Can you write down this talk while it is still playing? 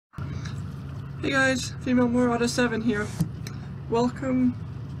Hey guys, Female Marauder 7 here. Welcome.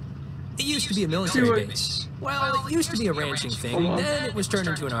 It used to be a military base. Well, it used to be a ranching thing, then it was turned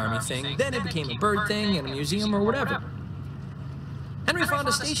into an army thing, then it became a bird thing and a museum or whatever. Henry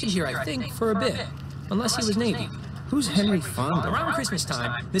Fonda stationed here, I think, for a bit. Unless he was Navy. Who's Henry Fonda? Around Christmas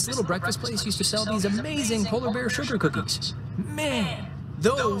time, this little breakfast place used to sell these amazing polar bear sugar cookies. Man,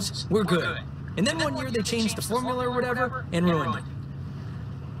 those were good. And then one year they changed the formula or whatever and ruined it.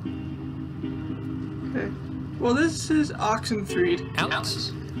 Okay. Well, this is Oxenfree.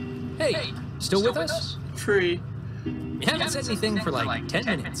 Alex? Hey, still with us? Free. You haven't said anything for like 10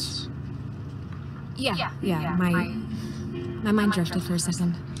 minutes. Yeah, my mind drifted for a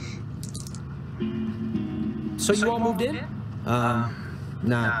second. So you all moved in?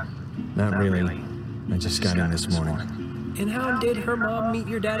 Not really. I just got in this morning. And how did her mom meet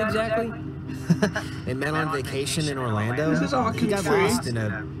your dad exactly? They met on vacation in Orlando. This is He got Oxenfree. lost in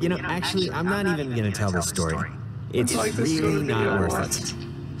a... You know, actually, I'm not even gonna tell this story. It's like this really story not a worth lot.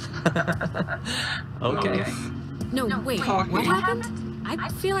 it. Okay. No, wait, Talking. what happened? I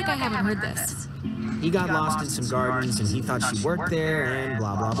feel like I haven't heard this. He got lost in some gardens, and he thought she worked there, and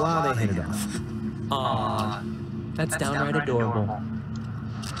blah, blah, blah. They hit it off. Aw, that's downright adorable.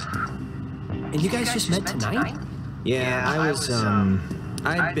 And you guys just met tonight? Yeah,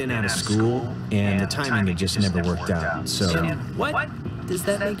 I'd been out of school, and the timing had just never worked out, so... And what does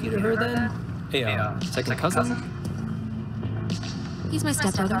that make you to her then? A second cousin? He's my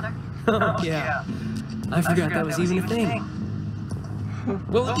stepbrother. Oh, yeah. I forgot that was even a thing.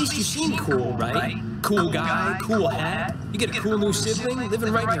 Well, at least you seem cool, right? Cool guy, cool hat. You get a cool new sibling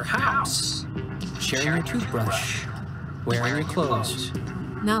living right in your house. Sharing your toothbrush. Wearing your clothes.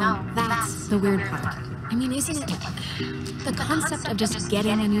 No, that's the weird part. I mean, isn't it... The concept of just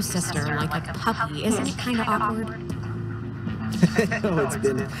getting a new sister like a puppy, isn't it kind of awkward? Oh, it's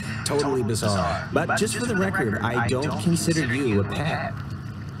been totally bizarre. But just for the record, I don't consider you a pet.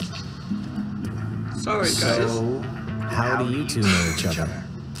 Sorry, guys. So, how do you two know each other?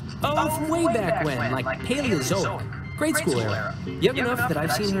 Oh, from way back when, like Paleozoic. Grade school era. Young enough that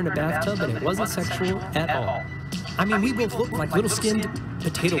I've seen her in a bathtub and it wasn't sexual at all. I mean, we both looked like little skinned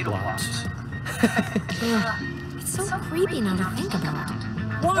potato blobs. It's so creepy now to think about.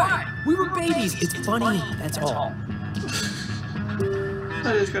 Why? We were babies. It's funny, that's all.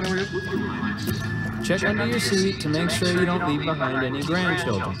 That is kind of weird. Check under your seat to make sure you don't leave behind any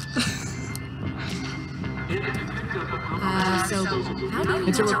grandchildren. So, how do you...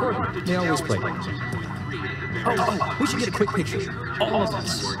 It's a recording. They always play. Oh, we should get a quick picture. All of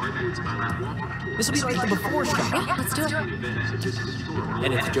us. This will be like the before shot. Yeah, let's do it.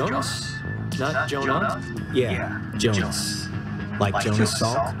 And it's Jonas, not Jonah. Yeah, Jonas. Like Jonas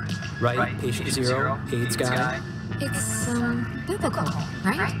Salk? Right, patient zero, AIDS guy. It's, biblical,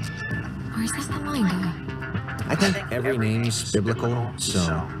 right? Or is that the line guy? I think every name's biblical,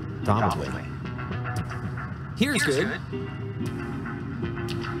 so probably. Here's good.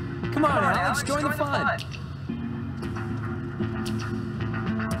 Come on, Alex, join the fun.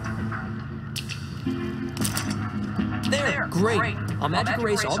 There, great. I'll magic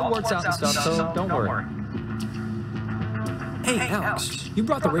erase all the warts out and stuff, so don't worry. Hey, Alex, you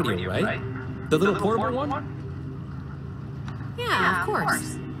brought the radio, right? The little portable one? Yeah, of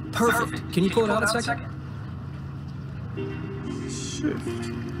course. Perfect. Can you pull it out a second? Shift.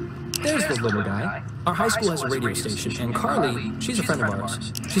 There's the little guy. Our high school has a radio station, and Carly, she's a friend of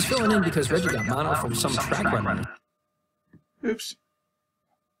ours. She's filling in because Reggie got mono from some track runner. Oops.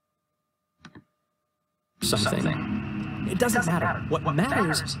 Something. It doesn't matter. What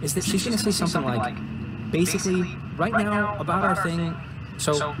matters is that she's going to say something like, basically, right now, about our thing,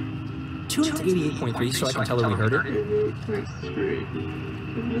 so tune it to 88.3 so I can tell her we heard it.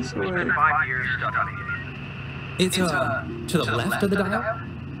 88.3. This way. 5 years stuck on it. It's, to the left of the dial?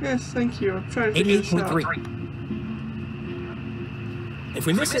 Yes, thank you. I'm trying to figure this out. 88.3. If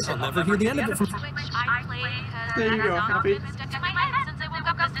we miss it, I'll never hear the end of it from... There you go, Happy.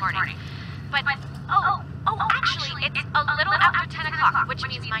 Actually, it's a little after 10 o'clock, which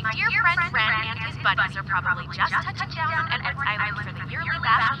means my dear friend Ren and his buddies are probably just touching down on Edwards Island for the yearly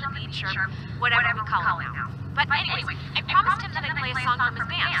bash on the beach or whatever we call it now. But anyways, I promised him that I'd play a song from his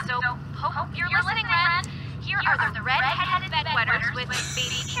band, so hope you're listening, Ren. Here are the red-headed bedwetters with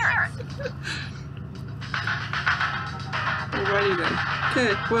baby carrots. Alrighty then.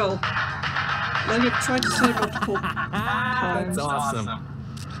 Okay, well, I have tried to say multiple times. That's awesome.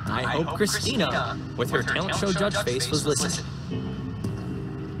 I hope Christina, with her talent show judge face, was listening.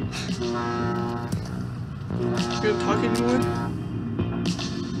 You gonna talk anymore?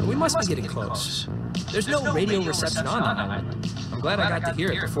 We must be getting close. There's no radio reception on that island. glad I got to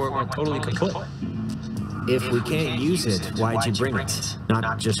hear it before it went totally kaput. If we can't use it, why'd you bring it?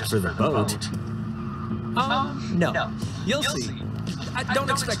 Not just for the boat. No. You'll see. I don't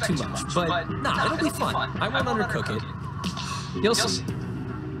expect too much, but nah, it'll be fun. I won't undercook it. You'll see.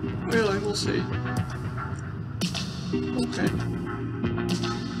 Really, we'll see. Okay.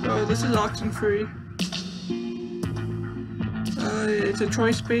 Oh, this is Oxenfree. It's a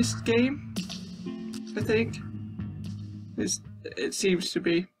choice-based game, I think. It seems to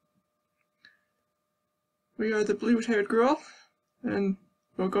be. We are the blue-haired girl, and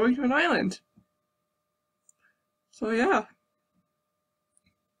we're going to an island. So yeah.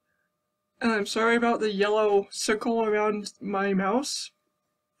 And I'm sorry about the yellow circle around my mouse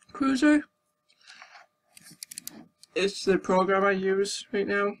cursor. It's the program I use right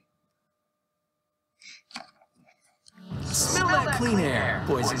now. Smell that clean air,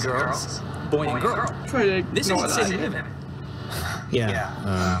 boys and girls. Boy and girl. Try to This ignore is the city limit.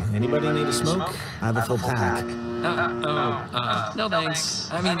 Yeah, anybody need a smoke? I have a full pack. No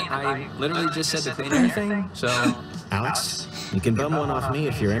thanks. I mean, I literally just said the clean air thing, so... Alex, you can bum one off me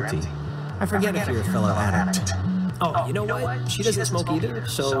if you're empty. I forget if you're a fellow addict. Oh, you know what? She doesn't smoke either,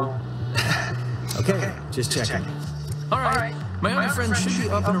 so... Okay, just checking. Alright, my other friend should be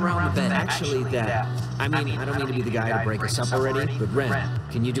up and around the bend. Actually, I mean, I don't mean to be the guy to break us up already, but Ren,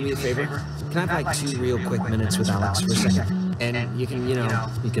 can you do me a favor? Can I have like 2 real quick minutes with Alex for a second? And you can,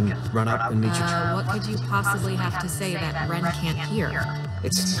 you can run up and meet your... What could you possibly have to say that Ren can't hear?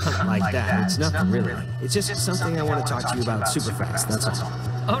 It's not like that. It's nothing really. It's just something I want to talk to you about super fast, that's all.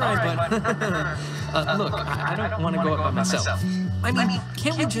 Alright, bud. Look, I don't want to go up by myself. I mean,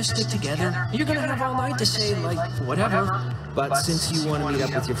 can't we just stick together? You're gonna have all night to say, like, whatever. But since you want to meet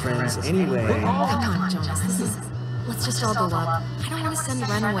up with your friends anyway... Come on, Jonas, let's just all go up. I don't want to send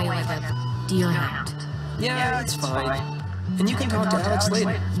Ren away like a deer hound. Yeah, it's fine. And you can talk to Alex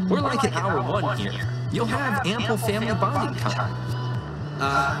later. We're like at hour 1 here. You'll have ample family bonding time.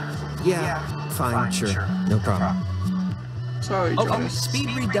 Yeah, fine, sure, no problem. Sorry, Okay, Jonas. speed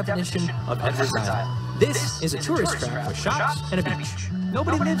read definition of Edwards Island. This is a tourist trap with shops and a beach.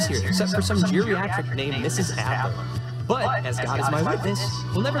 Nobody lives here except for some geriatric named Mrs. Apple. But, as God is my witness,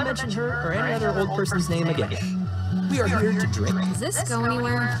 we'll never mention her or any other old person's name again. We are here to drink. Does this go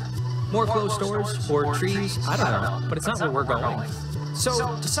anywhere? More clothes stores or trees, I don't know, but it's not where we're going.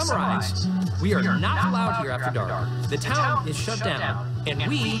 So, to summarize, we are not allowed here after dark. The town is shut down, and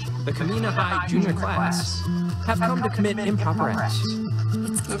we, the Kamina High junior class, have come to commit improper acts.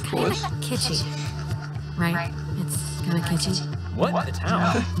 It's Of kind of course. kitschy, right? It's kind of kitschy. What? The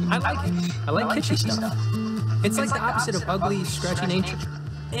town? I like it. I like kitschy stuff. It's like the opposite of ugly, scratchy nature.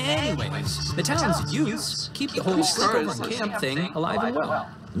 Anyways, the town's youths keep the whole sleepover and camp thing alive and well.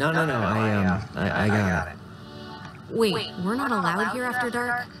 No, I got it. Wait, we're not allowed here after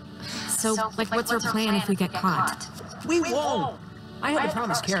dark? So, like, what's our plan if we get caught? We won't! I had to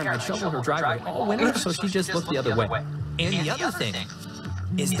promise Karen I'd shovel her driveway all winter, so she just looked the other way. And the other thing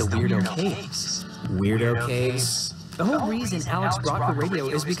is the weirdo caves. Weirdo caves? The whole reason Alex brought her radio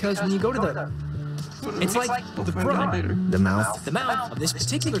is because when you go to the... It's like the front, The mouth? the mouth of this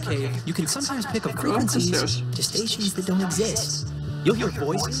particular cave, you can sometimes pick up frequencies to stations that don't exist. You'll hear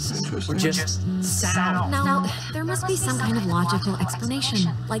voices or just sound. Now, there must be some kind of logical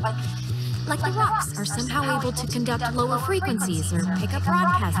explanation, like the rocks are somehow able to conduct lower frequencies or pick up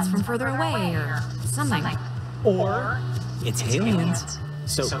broadcasts from further away or something. Or it's aliens.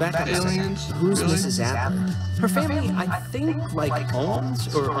 So back up a second. Aliens? Who's Really? Mrs. Apple? Her family, I think, like owns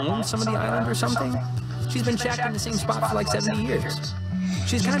some of the island or something. She's been shacked in the same spot for like 70 years.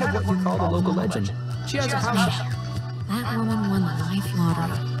 She's kind of what you call the local legend. She has a house. That woman won the life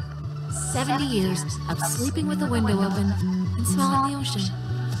lottery. 70 years of sleeping with the window open and smelling the ocean.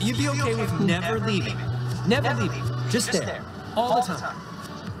 You'd be okay with never leaving. Never leaving. Just there. All the time.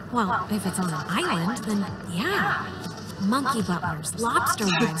 Well, if it's on an island, then yeah. Monkey butlers, lobster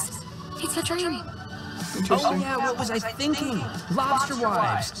wives. It's a dream. Oh Interesting. yeah, what was I thinking? Lobster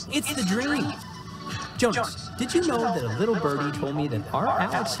wives. It's the dream. Jonas, did you know that a little birdie told me that our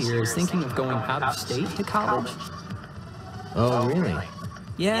Alex here is thinking of going out of state to college? Oh, really?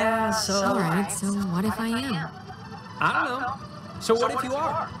 Yeah, so... Alright, so what if I am? I don't know. So what if you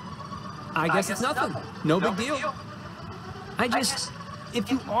are? I guess it's nothing. No big deal. If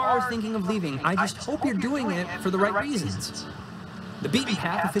you are thinking of leaving, I just hope you're doing it for the right reasons. The beaten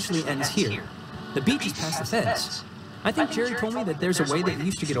path officially ends here. The beach is past the fence. I think Jerry told me that there's a way that you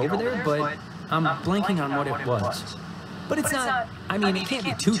used to get over there, but I'm blanking on what it was. But it's not, I mean, it can't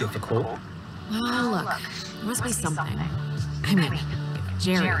be too difficult. Well, look, there must be something. I mean, if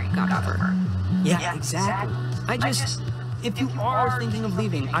Jerry got over her. Yeah, exactly. if you are thinking of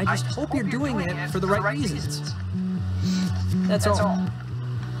leaving, I just hope you're doing it for the right reasons. That's all.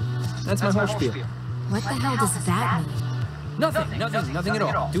 That's my whole spiel. What the hell does that mean? Nothing at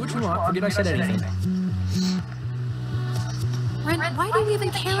all. Do what you want. Forget I said anything. Ren, why do you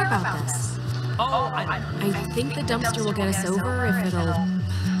even care about this? Oh, I think the dumpster will get us over if it'll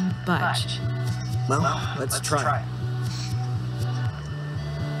budge. Well, let's try.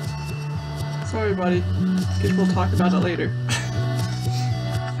 Sorry, buddy. Guess we'll talk about it later.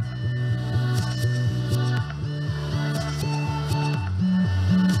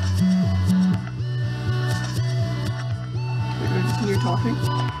 We're gonna continue talking?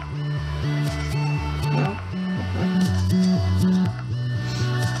 No? Okay.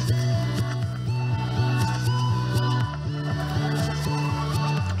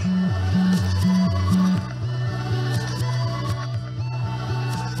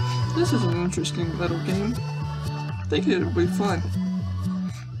 This is an interesting little game. I think it'll be fun.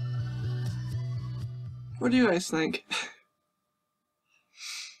 What do you guys think?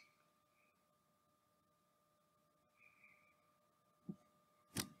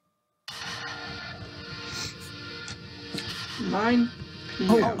 Nine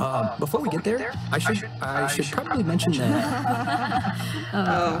PM. Oh, before we get there, I should probably mention that.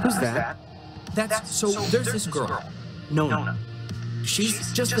 Who's that? So there's this girl, Nona.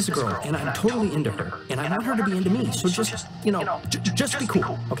 She's just this girl, and I'm totally into her, and I want her to be into me, so just, just be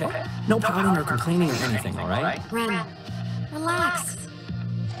cool, okay? No pouting or complaining or anything, all right? Ren, relax.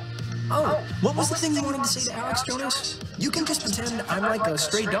 Oh, what was the thing you wanted to say to Alex, Jonas? You can just pretend I'm like a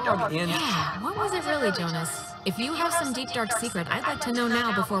stray dog and... Yeah, what was it really, Jonas? If you have some deep dark secret, I'd like to know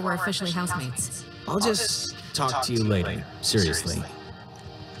now before we're officially housemates. I'll just talk to you later. Seriously.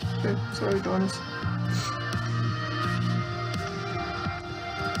 Okay, sorry, Jonas.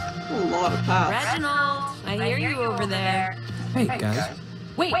 A lot of paths. Reginald, I hear you over there. Hey, guys.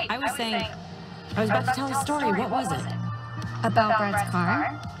 Wait, I was about to tell a story. What was it? About Brad's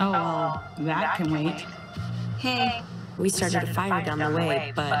car? Oh, well, that can wait. Hey. We started a fire down the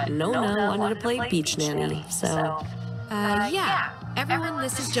way, but Nona wanted to play beach nanny, so... Yeah. Everyone,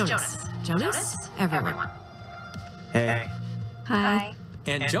 this is Jonas. Jonas? Everyone. Hey. Hi.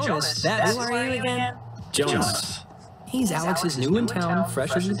 And Jonas, that's... Who are you again? Jonas. He's Alex's new in town,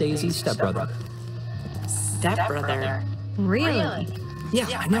 fresh as a daisy stepbrother. Stepbrother. Really? Yeah,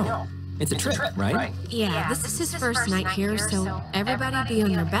 I know. It's a trip, right? Yeah, this is his first night here, so everybody be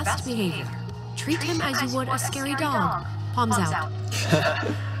on your best behavior. Treat him as you would a scary dog. Palms out.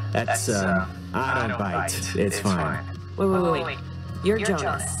 That's, I don't bite. It's fine. Wait. You're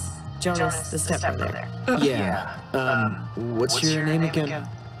Jonas. Jonas, the stepbrother. Yeah. What's your name again?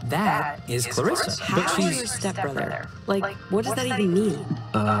 That is Clarissa. How But is your she's... stepbrother? Like, what does that even mean?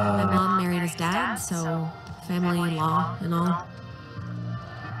 My mom married his dad, so family-in-law and all.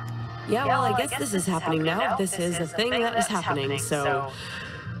 Yeah, well, I guess this is happening now. This is a thing that is happening, so...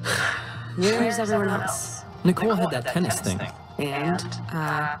 Where's everyone else? Nicole had that tennis thing. And?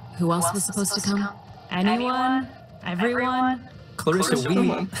 Who else was supposed to come? Anyone? Everyone? Clarissa,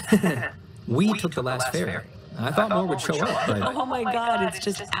 we took the last ferry. I thought more would show up, but... Oh my god, it's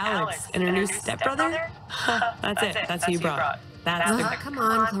just Alex and her new stepbrother? That's it, that's who you brought. That's the... Come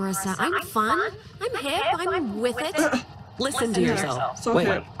on, Clarissa. I'm fun. I'm hip. I'm with it. Listen to yourself. So Wait,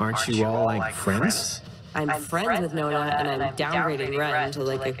 hip. aren't you all, like, friends? I'm friends with Nona, and I'm downgrading Ren to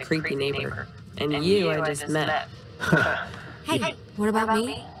like a creepy neighbor. And you I just met. Hey, what about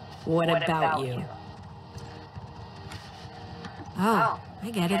me? What about you? Oh, I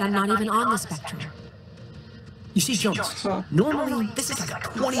get it. I'm not even on the spectrum. You see, Jonas, normally this is like a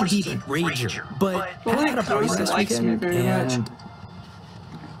 20 deep rager, but I had a party last weekend,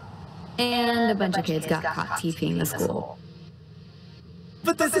 And a bunch of kids got caught TPing the school.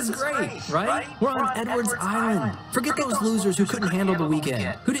 But this is great, right? We're on Edwards Island. Forget those losers who couldn't handle the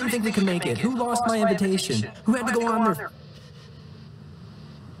weekend, who didn't think we could make it, who lost my invitation, who had to go on their...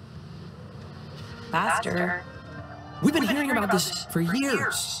 Faster. We've been hearing about this for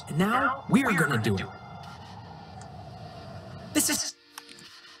years, and now we're gonna do it. This is...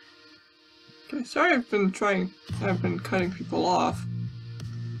 Okay, sorry I've been cutting people off.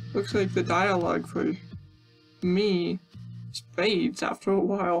 Looks like the dialogue for me fades after a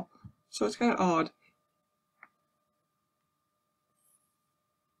while, so it's kind of odd.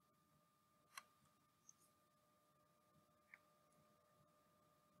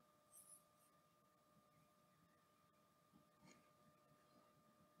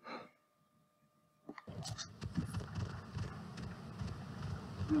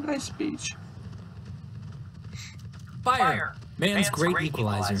 Nice speech. Fire! Man's great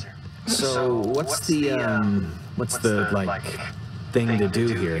equalizer. So, what's the, What's the, like, thing to do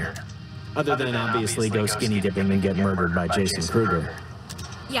here? Other than obviously go skinny dipping and get murdered by Jason Kruger.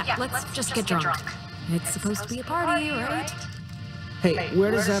 Yeah, let's just get drunk. It's supposed to be a party, right? Hey,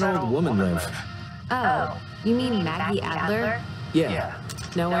 where does that old woman live? Oh, you mean Maggie Adler? Yeah.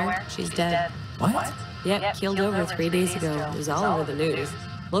 Nowhere. She's dead. What? Yep, keeled over 3 days ago. It was all over the news.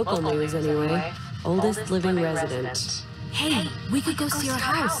 Local news, anyway. Oldest living resident. Hey, we could go see her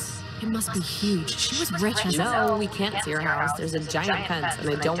house. It must be huge. She was rich as hell. No, we can't see her house. There's a giant fence, and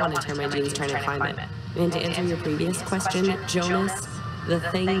I don't want to tear my jeans trying to climb it. And to answer your previous question, Jonas, the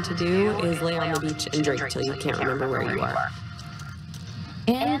thing to do is lay on the beach and drink till you can't remember where you are.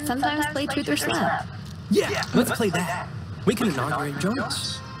 And sometimes play truth or slap. Yeah, let's play that. We can inaugurate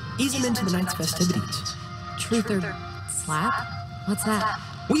Jonas. Ease him into the night's festivities. Truth or slap? What's that?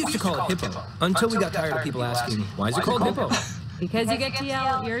 We used to call it hippo, until we got tired of people asking, why is it called hippo? Because you get to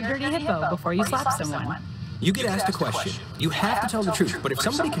yell, "You're a dirty hippo," before you slap someone. You get asked a question. You have to tell the truth, but if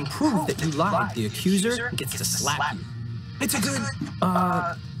somebody can prove that you lied, the accuser gets to slap you. It's a good,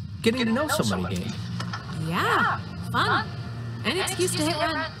 getting to know somebody game. Yeah, fun. An excuse to hit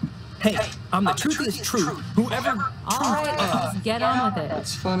run. Hey, I'm the truthiest truth. Whoever. All right, just get on with it.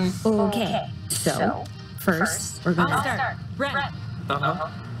 That's funny. Okay, so first we're I'll gonna start. Brent, Uh-huh.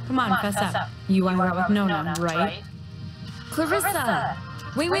 come on, fess up. You want to go out with Nona, right? Clarissa.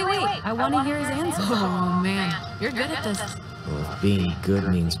 Wait. I want to hear his answer. Oh man, you're good at this. Well, if being good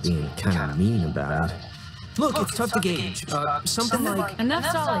means being kind of mean about it. Look, it's tough to gauge. Something like. Enough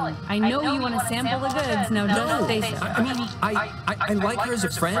stalling. I know you want to sample the goods. Now don't say so. I mean, I like her as a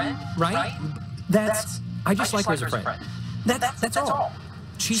friend, right? I just like her as a friend. That's all.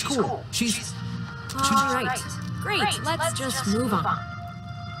 She's cool. She's. All right, great. Let's just move on.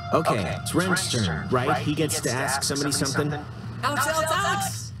 Okay, it's Ren's turn, right? He gets to ask somebody something.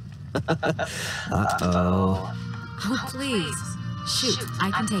 Alex! Uh-oh. Oh please, shoot.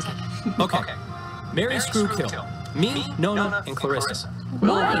 I can take it. Okay. Mary Screw Kill. Me, Nona, and Clarissa.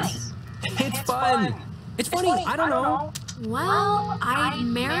 Nice. It's fun. It's funny. I don't know. Well, I'd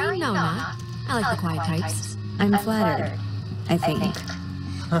marry Nona. I like the quiet types. I'm flattered, I think.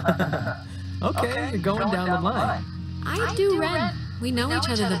 Okay, you're going down the line. I do Ren. We know each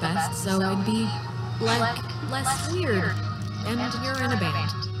other the best, so it'd be like less weird. And you're in a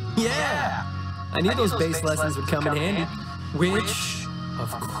band. Yeah. I knew those bass lessons would come in handy. Which, of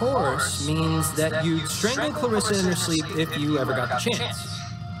course, means that you'd strangle Clarissa in her sleep if you ever got the chance.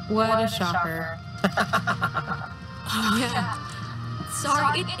 What a shocker. Oh yeah.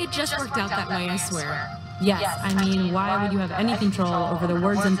 Sorry, it just worked out that way, I swear. Yes, I mean, why would you have any control over the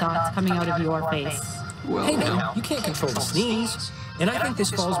words and thoughts coming out of your face? Well, Hey now, you can't control the sneeze. And I think this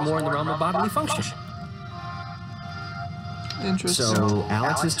falls more in the realm of bodily function. interesting. So,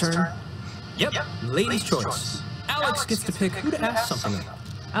 Alex's turn? Yep, lady's choice. Alex gets to pick who to ask something of.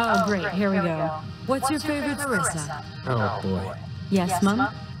 Oh, great, here we go. What's your favorite Clarissa? Oh boy. Yes, Mum?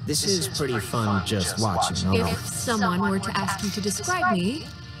 This is pretty fun just watching. Hold on. If someone were to ask you to describe me,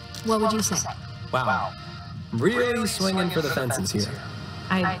 what would you say? Wow. Really swinging for the fences here.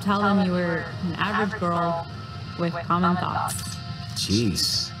 I'd tell them you were an average girl with common thoughts.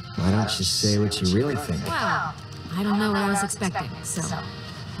 Jeez, why don't you say what you really think? Wow, I don't know what I was expecting, so...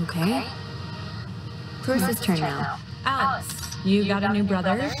 Okay? Clarissa's turn now. Alex, you got a new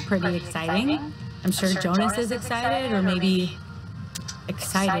brother. Pretty exciting. I'm sure Jonas is excited, or maybe...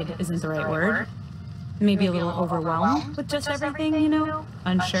 excited isn't the right word. Maybe a little overwhelmed with just everything, you know?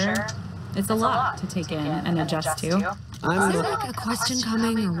 Unsure. It's a lot to take in and adjust to. Is there like a question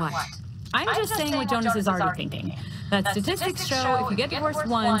coming, or what? I'm just saying what Jonas is already thinking. That statistics show if you get divorced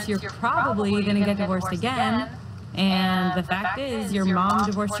once, you're probably going to get divorced again. And the fact is, your mom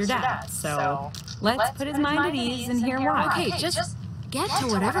divorced your dad. So let's put his mind at ease and hear why. Okay, just get to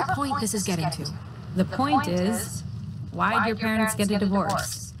whatever point this is getting to. The point is, why'd your parents get a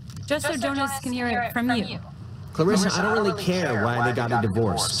divorce? Just so Jonas can hear it from you. Clarissa, I don't really care why they got a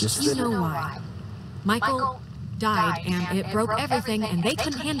divorce. Just You that... know why. Michael died, and it broke everything, and they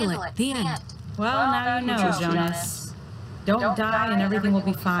couldn't handle it. The end. Well, now you know, Jonas. Don't die and everything will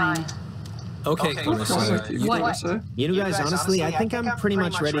be fine. Okay, Clarissa. What? You know, guys, honestly, I think I'm pretty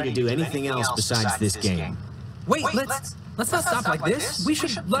much ready to do anything else besides this game. Wait, let's not stop like this. We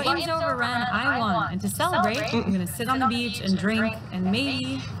should Game's over, Ren. I won. And to celebrate, I'm gonna sit on the beach and drink, and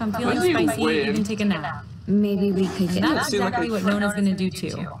maybe, if I'm feeling spicy, even take a nap. Maybe we could And get... that's exactly what Nona's gonna do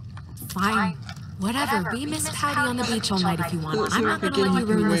too. Fine. Whatever. Be Miss Pouty on the beach all night if you want. I'm not gonna let you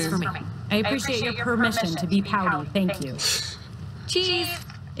ruin this for me. I appreciate your permission to be pouty. Thank you. Cheese!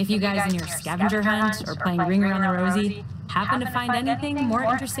 If you guys in your scavenger hunt or playing Ring Around the Rosie happen to find anything more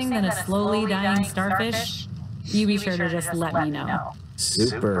interesting than a slowly dying starfish, You be sure to just let me know.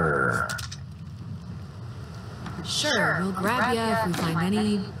 Super. Sure, we'll grab you if we find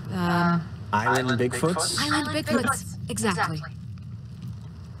any, Island Bigfoots? Island Bigfoots. Exactly.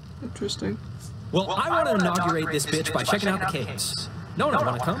 Interesting. Well, I want to inaugurate this bitch by checking out the caves. No,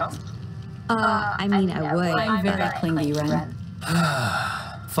 want to come? I mean, I would. I'm very clingy, Ren.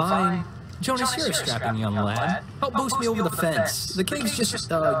 Fine. Jonas, you're a strapping young lad. Help boost me over the fence. The cave's just,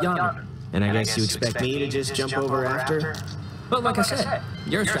 young. And I guess you expect me to just jump over after? But like I said,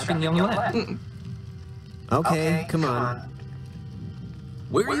 you're a strapping young lad. Okay, come on.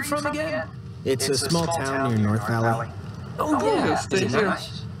 Where are you from again? It's a small town near North Valley. Oh, yeah. stay Is it here.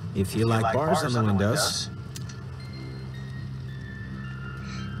 nice? If you like bars on the windows.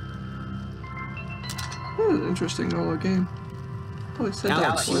 Interesting little game. Probably said that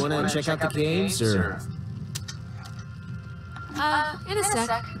Alex, you before. want to check out the caves, or? In a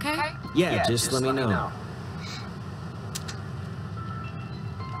sec, okay? Yeah, just let me know.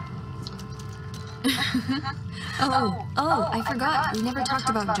 Oh, I forgot. We never talked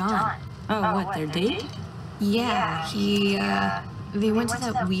about John. Oh, what, their date? Yeah, they went to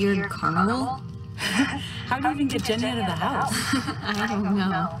that weird carnival. How do you even get Jenny out of the house? I don't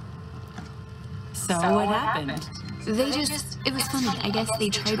know. So what happened? It was funny. I guess they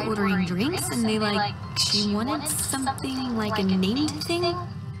tried ordering drinks and she wanted something like a named thing.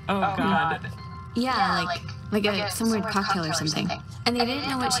 Oh, God. Yeah, like some weird cocktail or something. And they didn't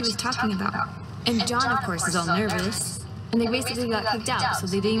know what she was talking about. And John, of course, is all nervous. And they basically got kicked out, so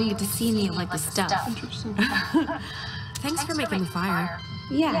they didn't even get to see any of the stuff. Interesting. Thanks for making the fire.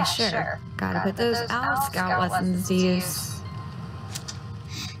 Yeah, sure. Gotta put those Owl Scout lessons to use.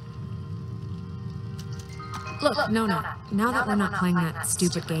 Look, Nona, now that we're not playing that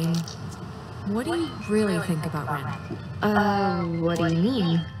stupid game, what do you really think about Ren? What do you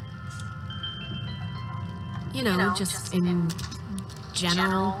mean? You know, just in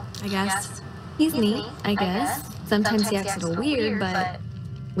general, I guess. He's neat, I guess. Sometimes he acts a little weird, but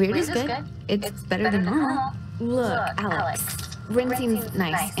weird is good. It's better than normal. Look, Alex, Ren seems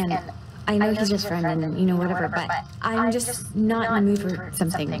nice, and I know he's your friend and, whatever, but I'm just not in the mood for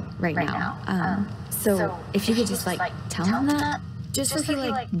something right now. So if you could just, tell him that, just so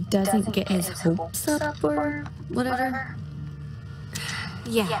he, doesn't get his hopes up or whatever.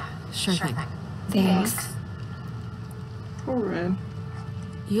 Yeah, sure thing. Thanks. Poor Ren.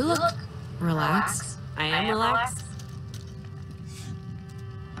 You look relaxed. I am relaxed.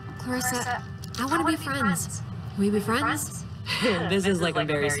 Clarissa, I want to be friends. Will you be friends? This is like a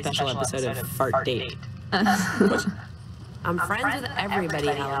very special episode of Fart Date. I'm friends with everybody,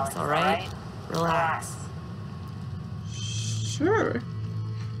 Alex, alright? Relax. Sure.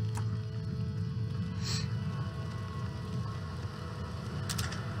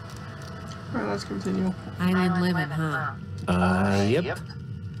 Alright, let's continue. Island living, huh? Yep.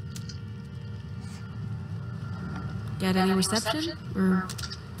 Get any reception? Or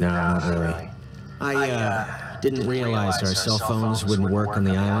No, not really. I didn't realize our cell phones wouldn't work on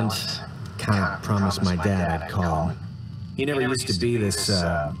the island. Kinda promised my dad I'd call him. He never used to be this,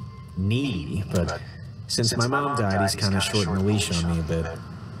 needy, but since my mom died, he's kinda shortened the leash on me a bit.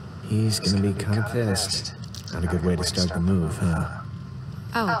 He's gonna be kinda pissed. Not a good way to start the move, huh?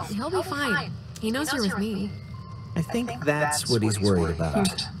 oh, he'll be fine. He knows you're with me. I think that's what he's worried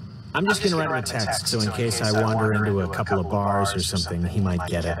about. I'm just gonna write him a text, so in case I wander into a couple of bars or something, he might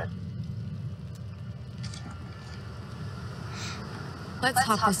get it. Let's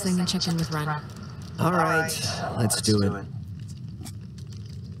hop this thing and check in with Ren. Alright, let's do it.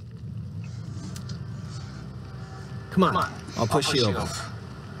 Come on, I'll push you over.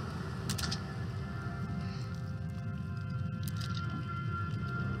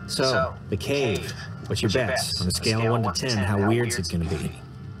 So, the cave. What's your bets? On a scale of 1 to 10, how weird's it gonna be?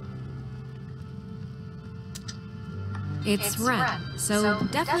 It's Ren, so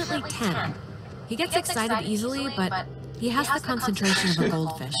definitely 10. He gets excited easily, but he has the concentration of a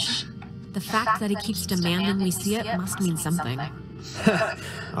goldfish. The fact that he keeps demanding we see it must mean something.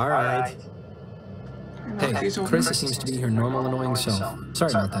 Alright. Hey, Carissa seems to be her normal annoying self.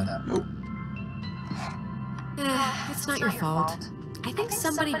 Sorry about that. Nope. It's not your fault. I think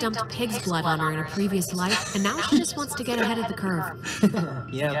somebody dumped pig's blood on her in a previous life, and now she just wants to get ahead of the curve.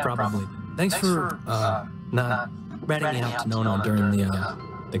 Yeah, probably. Thanks for, not ratting me out to Nona during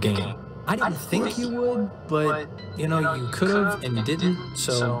the game. I didn't think you would, but, you could have and you didn't,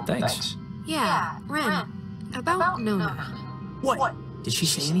 so thanks. Yeah, Ren, about Nona. What? Did she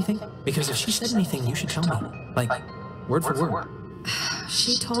say anything? Because if she said anything, you should tell me. Like, word for word.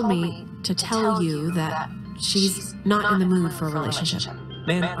 She told me to tell you that she's not in the mood for a relationship.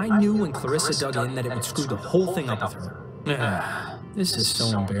 Man, I knew when Clarissa dug in that it would screw the whole thing up with her. This is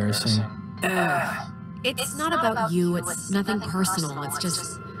so embarrassing. It's not about you, it's nothing personal, it's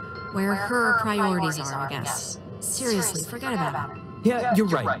just where her priorities are, I guess. Seriously, forget about it. Yeah, you're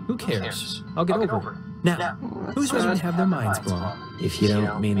right. Who cares? I'll get over it. Now, who's ready to have their minds blown? If you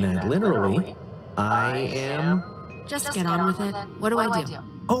don't mean that literally, I am... Just get on with it. What do I do?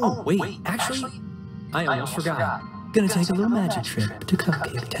 Oh, wait, actually, I almost forgot. Gonna take a little magic trip to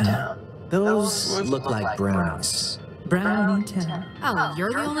Cupcake Town. Those look like brownies. Brownie Town. Oh,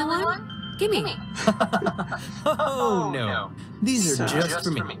 you're the only one? Gimme. Oh, no. These are just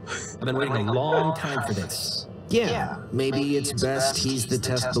for me. I've been waiting a long time for this. Yeah, maybe it's best he's the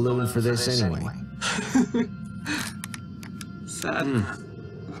test balloon for this anyway. Sad.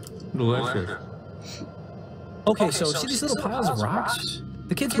 Delicious. Okay, so see these little piles of rocks?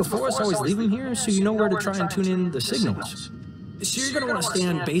 The kids before us always leave them here so you know where to try and tune in the signals. So you're gonna want to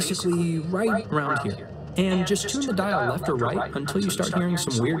stand basically right around here. And just tune the dial left or right until you start hearing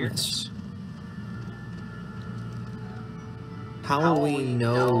some weirdness. How will we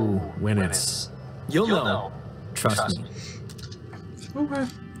know when it's... You'll know. Trust me. Okay.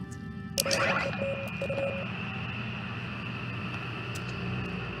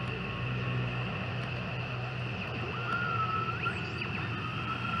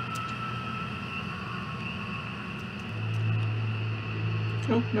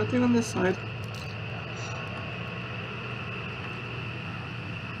 Oh, nothing on this side.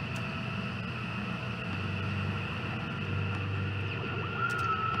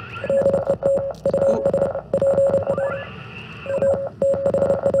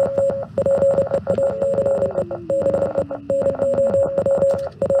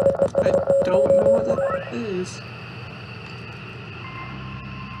 I don't know what that is.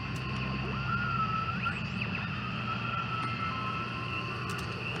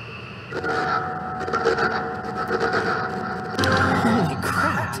 Holy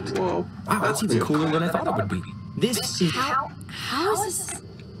crap! Whoa. Wow, that's even cooler than I thought it would be. This is... How is this?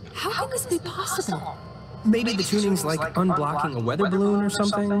 How can this be possible? Maybe the tuning's like unblocking a weather balloon or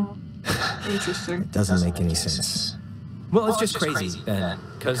something? Interesting. Doesn't make any sense. Well, it's just crazy, then,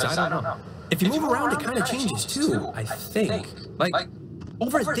 because I don't know. If you move around, it kind of changes, too, I think. Like,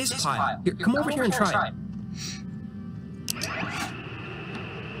 over at this pile. Here, come over here and try it.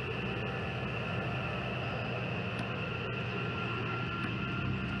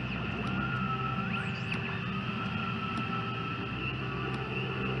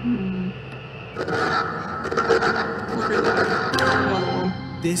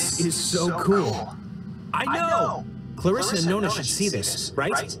 This is so cool. I know! Clarissa and Nona should see this,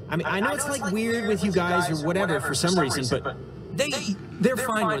 right? I mean, I know it's like weird with you guys or whatever for some reason, but they're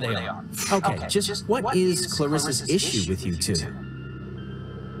fine where they are. okay, just what is Clarissa's issue with you two?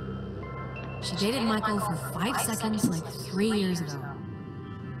 She dated Michael for 5 seconds like 3 years ago.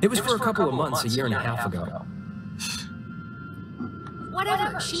 It was for a couple of months, a year and a half ago.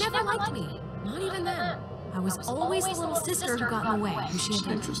 Whatever, she never liked me. Not even then. I was always the little sister who got in the way, who she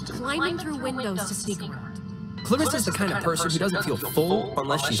had been climbing through windows to sneak around. Clarissa's the kind of person who doesn't feel full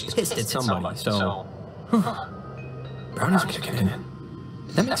unless she's pissed at somebody, so... Brownies are kicking in.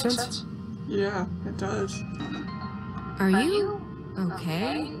 Does that make sense? Yeah, it does. Are you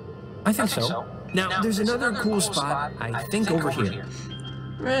okay? I think so. Now, there's another cool spot, I think, over here.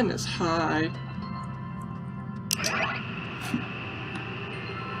 Ren is high.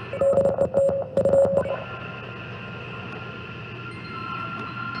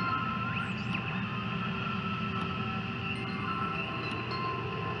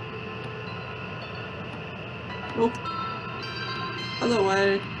 Oh. Other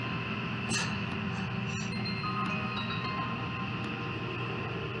way.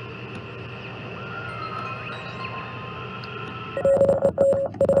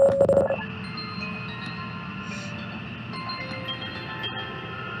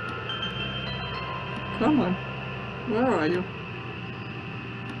 Come on. Where are you?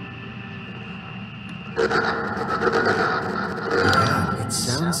 Yeah, it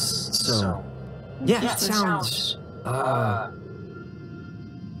sounds so... Yeah, it sounds...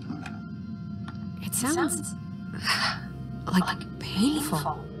 It sounds like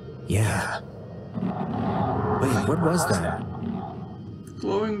painful. Yeah. Wait, what was that?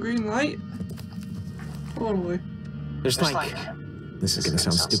 Glowing green light? Totally. There's like... This is gonna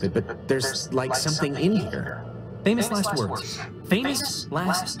sound stupid, but there's like something in here. Famous last words. Famous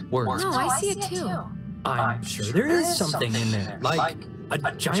last words. No, I see it too. I'm sure there is something in there, like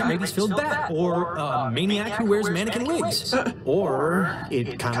a giant rabies-filled bat, or a maniac who wears mannequin wigs. Or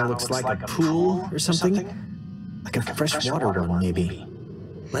it kind of looks like a pool or something. Like a freshwater one, maybe.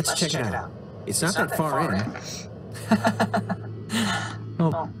 Let's check it out. It's not that far in.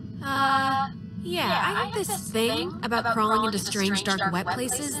 Oh, Yeah, I have this thing about crawling into strange, dark, wet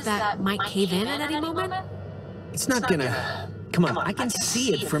places that might cave in at any moment. It's not gonna... Come on, I can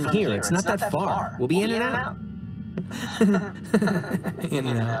see it from here. It's not that far. We'll be in and out. in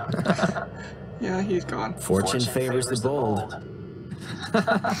and out. Yeah, he's gone. Fortune favors the bold.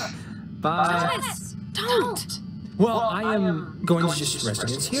 Bye. Thomas, don't! Well, I am going to just rest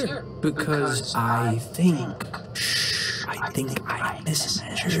against here because I think I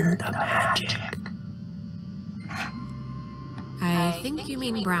mismeasured the magic. I think you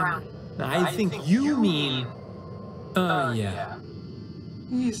mean brown. I think you mean, yeah.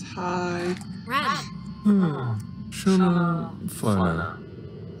 He's high. Ren, Schon vorne.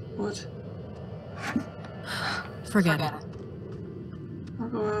 What? forget it. I'll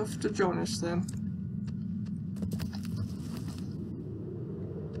go after Jonas then.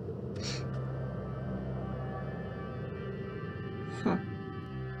 Huh.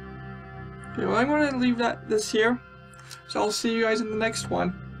 Okay, well I'm gonna leave this here. So I'll see you guys in the next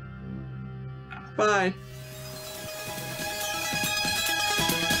one. Bye.